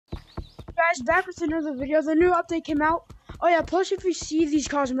guys, back with another video. The new update came out. Oh yeah, plus if you see these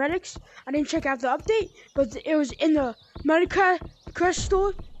cosmetics, I didn't check out the update, but it was in the Minecraft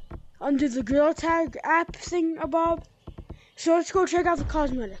store under the Gorilla Tag app thing above. So let's go check out the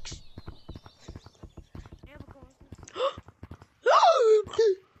cosmetics.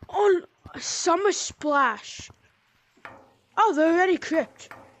 On Summer Splash. Oh, they're already equipped.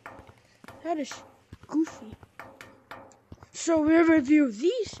 That is goofy. So we review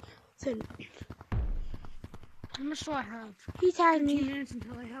these. Then how much do I have? He tagged me. 15 minutes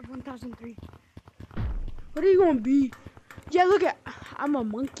until I have 1,003. What are you gonna be? Yeah, look at. I'm a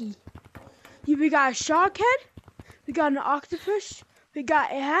monkey. We got a shark head. We got an octopus. We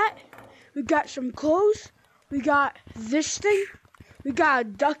got a hat. We got some clothes. We got this thing. We got a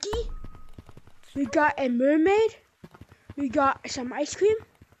ducky. We got a mermaid. We got some ice cream.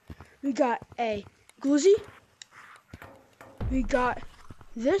 We got a glizzy. We got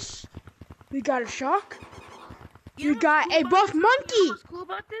this. We got a shark. We got a buff monkey. You know what's cool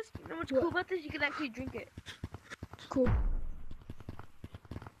about this? You know what's cool about this? You can actually drink it. Cool.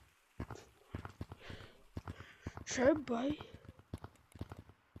 Sure, boy.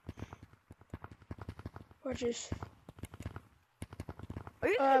 Watch this. Are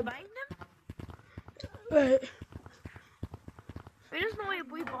you buying them? Wait. I just know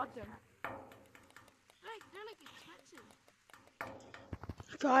we bought them. They're like expensive.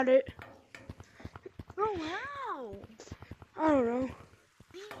 Got it. Oh wow. I don't know.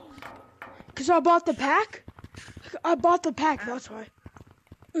 Cause I bought the pack. That's why.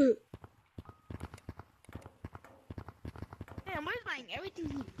 Damn, we're buying everything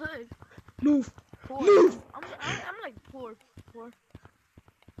he could. Move. Poor. Move. I'm like poor.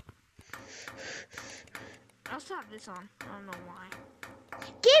 I also have this on. I don't know why.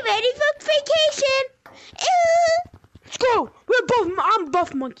 Get ready for vacation. Let's go. I'm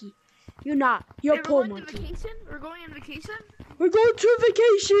buff monkey. You're not. You're Hey, poor we're going monkey. to vacation? We're going on vacation? We're going to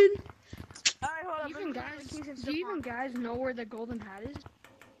vacation. Alright, hold up. Do you even guys know where the golden hat is?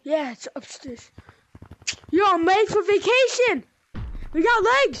 Yeah, it's upstairs. Yo, I'm ready for vacation. We got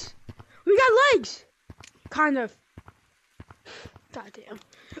legs. Kind of. Goddamn.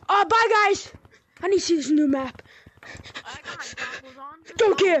 Bye guys. I need to see this new map. I got my goggles on.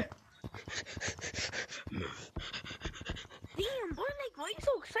 Don't care. Damn, boy, like, why are you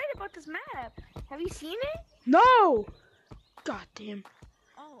so excited about this map? Have you seen it? No. Goddamn.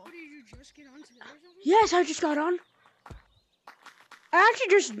 Oh. Did you just get onto there or something? Yes, I just got on. I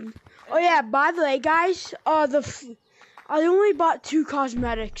actually just. Oh yeah. By the way, guys. I only bought 2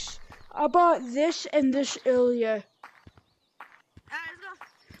 cosmetics. I bought this and this earlier. Alright, let's go.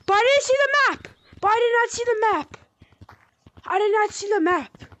 But I didn't see the map. I did not see the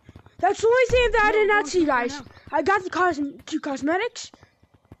map. That's the only thing that I did not see, guys. I got the 2 cosmetics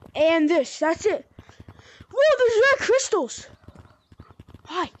and this. That's it. Whoa, there's red crystals.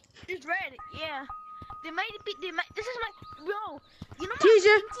 Why? It's red, yeah. This is my, bro. You know Teaser.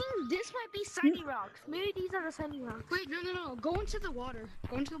 my thinking? This might be shiny rocks. Maybe these are the shiny rocks. Wait, no. Go into the water.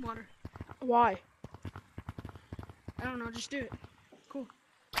 Why? I don't know. Just do it. Cool.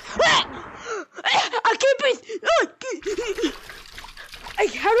 I can't breathe.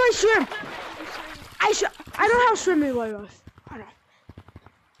 How do I swim? I don't have swimming wires. I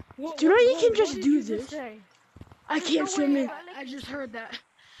don't. Do you know you can just do this? I can't swim in. I just heard that.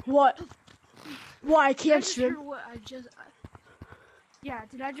 What? Why I can't swim? Yeah,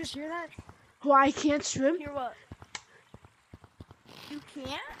 did I just hear that? Why I can't swim? Hear what? You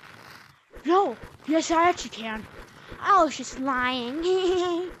can't? No. Yes, I actually can. I was just lying.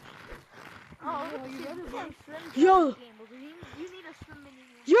 Oh, you better swim. Yo. You need a swim in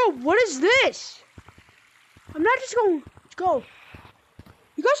Yo, what is this? I'm not just going. Let's go.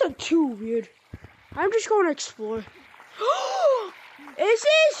 You guys are too weird. I'm just going to explore. Is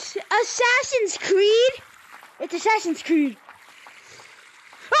this Assassin's Creed? It's Assassin's Creed.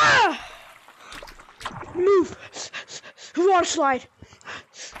 Ah! Move. Water slide.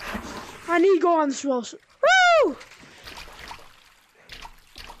 I need to go on this wall. Woo!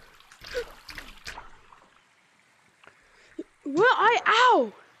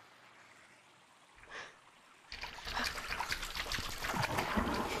 Ow!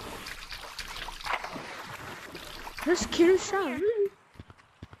 This kid is sound.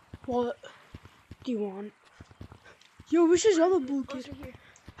 What do you want? Yo, where's this other blue kid?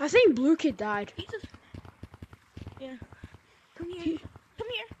 I think blue kid died. Yeah. Come here.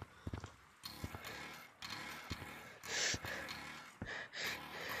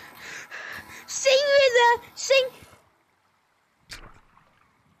 Sing.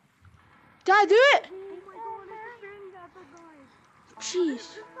 Did I do it? Oh my god, Jeez.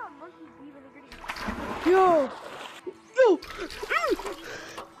 monkeys be when they're getting... Yo.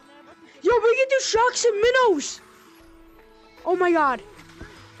 Yo, we can do sharks and minnows. Oh my god.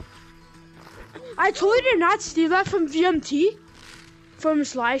 I totally did not steal that from VMT. From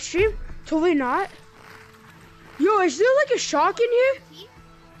his live stream. Totally not. Yo, is there like a shark in here?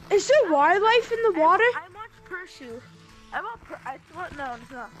 Is there wildlife in the water? I watched Pursue. No,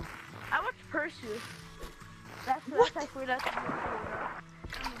 it's not. I watched Pursue. That's actually that's.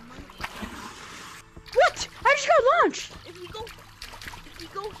 What? I just got launched. If you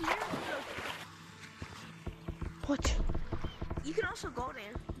go here, What? you can also go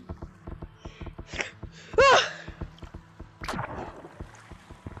there. Ah!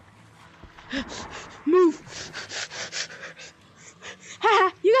 Move.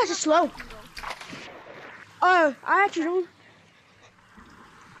 Haha, you guys are slow. I actually don't.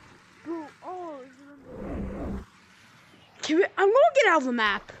 Bro, I'm gonna get out of the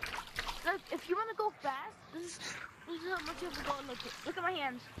map. Look, if you want to go fast, this is how much you have to go. Look at my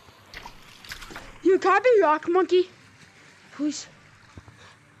hands. You copy Rock Monkey? Please.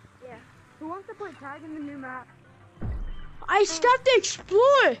 Yeah. Who wants to play tag in the new map? I stopped to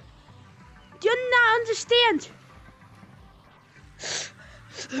explore. Do you not understand?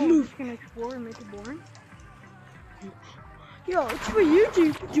 Move. Just gonna explore and make it boring. Yo, it's for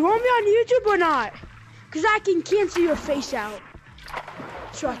YouTube. Do you want me on YouTube or not? Cause I can cancel your face out.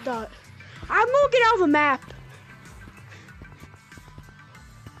 So I thought. I'm gonna get out of the map.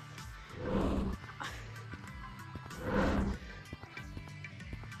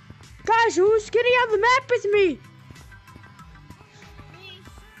 Guys, who's getting out of the map with me?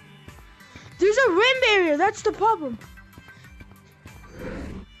 There's a rim barrier, that's the problem.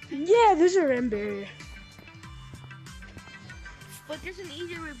 Yeah, there's a rim barrier. But there's an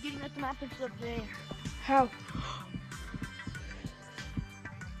easier way of getting at the map instead of there. How?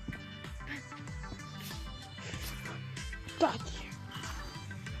 God.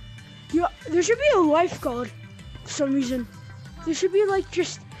 Yeah, there should be a lifeguard for some reason. There should be like there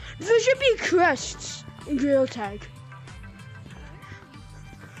should be crests in Grail Tag.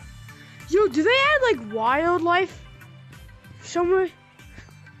 Yo, do they add like wildlife somewhere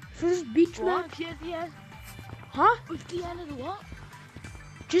for this beach map? Yeah. Huh? If they added what?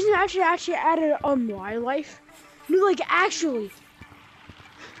 Doesn't actually added wildlife? No, like actually.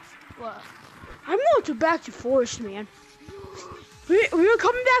 What? I'm going to back to forest, man. We're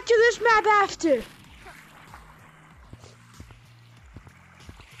coming back to this map after.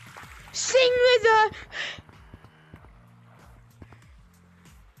 Sing with the...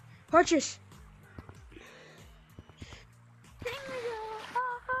 Watch this.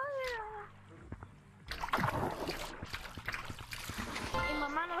 Y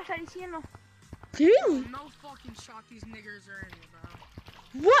mamá no está diciendo. Really? No fucking shot these niggers are in here,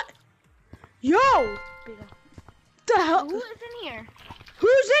 bro. What? Yo! The hell? Who is in here? Who's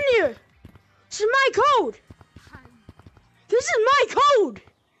in here? This is my code. This is my code.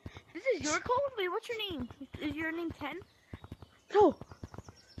 This is your code? Wait, what's your name? Is your name 10? No.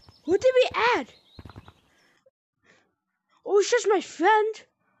 What did we add? Oh, it's just my friend.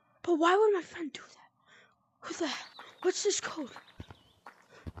 But why would my friend do that? Who the hell? What's this code?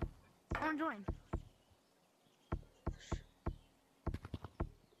 I want to join.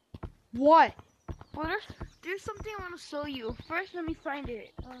 What? Well, there's something I want to show you. First, let me find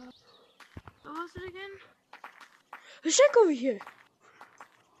it. What was it again? Let's check over here.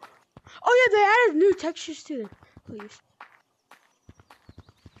 Oh yeah, they added new textures to them. Please.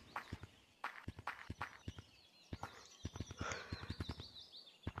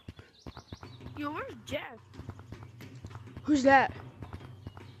 Yo, where's Jeff? Who's that?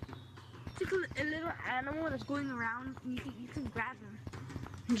 It's like a little animal that's going around. And you can grab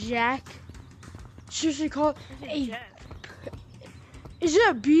him. Jack. Seriously, call. Hey, Jeff. is it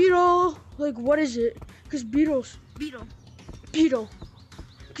a beetle? Like, what is it? Cause beetles. Beetle. Beetle.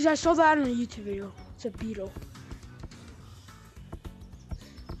 Cause I saw that in a YouTube video. It's a beetle.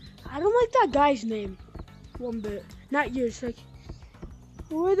 I don't like that guy's name. One bit. Not yours. Like,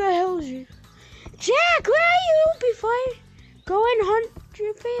 where the hell is you? Jack, where are you? Be fine. Go and hunt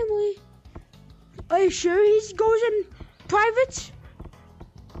your family. Are you sure he goes in private?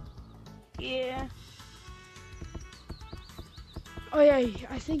 Yeah. Oh yeah,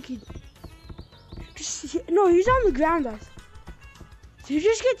 I think he. No, he's on the ground. Did you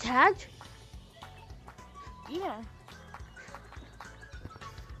just get tagged? Yeah.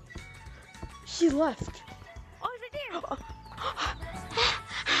 She left. Oh, is it there?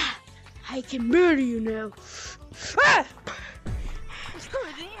 I can murder you now. Ah! It's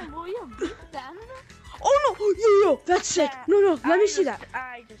going in, boy. You beat the animal? Oh no! Yo, that's sick. No, let me see that.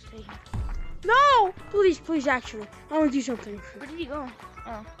 I just just take him. No! Please, actually. I want to do something. Where did he go?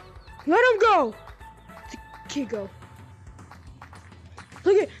 Oh. Let him go! The kid go.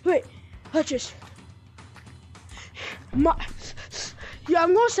 Wait. Let's just... Yeah,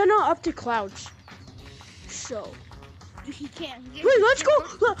 I'm gonna send him up to clouds. So... He can't. Wait, let's go!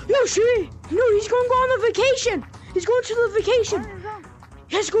 Yo, see? No, he's gonna go on the vacation! He's going to the vacation!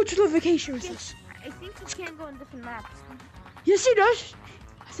 He has to go to the vacation with us. I think he can't go on different maps. Yes, he does.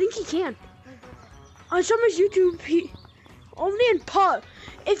 I think he can. On some of his YouTube, only in pub.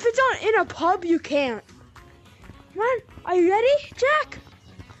 If it's in a pub, you can't. Come on, are you ready, Jack?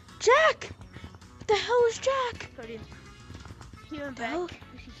 Jack! What the hell is Jack? He went back.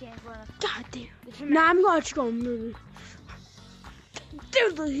 He can't go on. God damn. Nah, I'm gonna just go murder.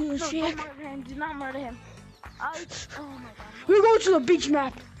 Dude, No, Jack. don't murder him. Do not murder him. Oh my god. We're going to the beach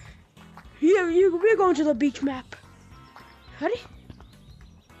map. Yeah, we're going to the beach map. Ready?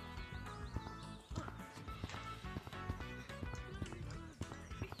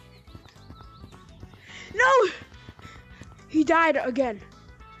 No! He died again.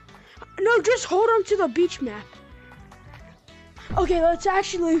 No, just hold on to the beach map. Okay, let's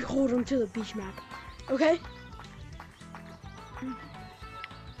actually hold on to the beach map. Okay?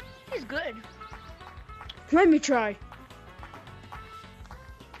 He's good. Let me try.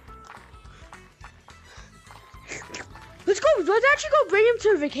 Let's actually go bring him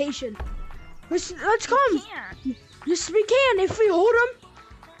to vacation. Let's come. Can't. Yes, we can if we hold him.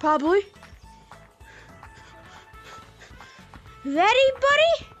 Probably. Ready,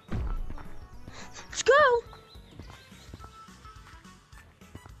 buddy? Let's go.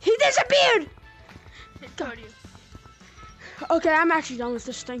 He disappeared. Okay, I'm actually done with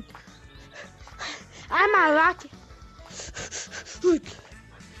this thing. I'm out of rocket.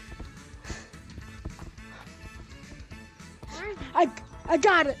 I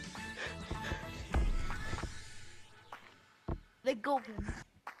got it. The golden.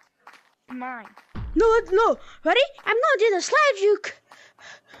 Mine. No. Ready? I'm gonna do the slide juke.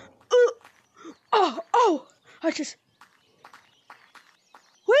 Oh. I just.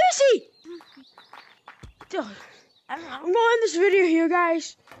 Where is he? I don't know. I'm gonna end this video here,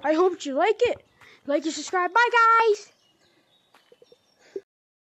 guys. I hope you like it. Like and subscribe. Bye, guys.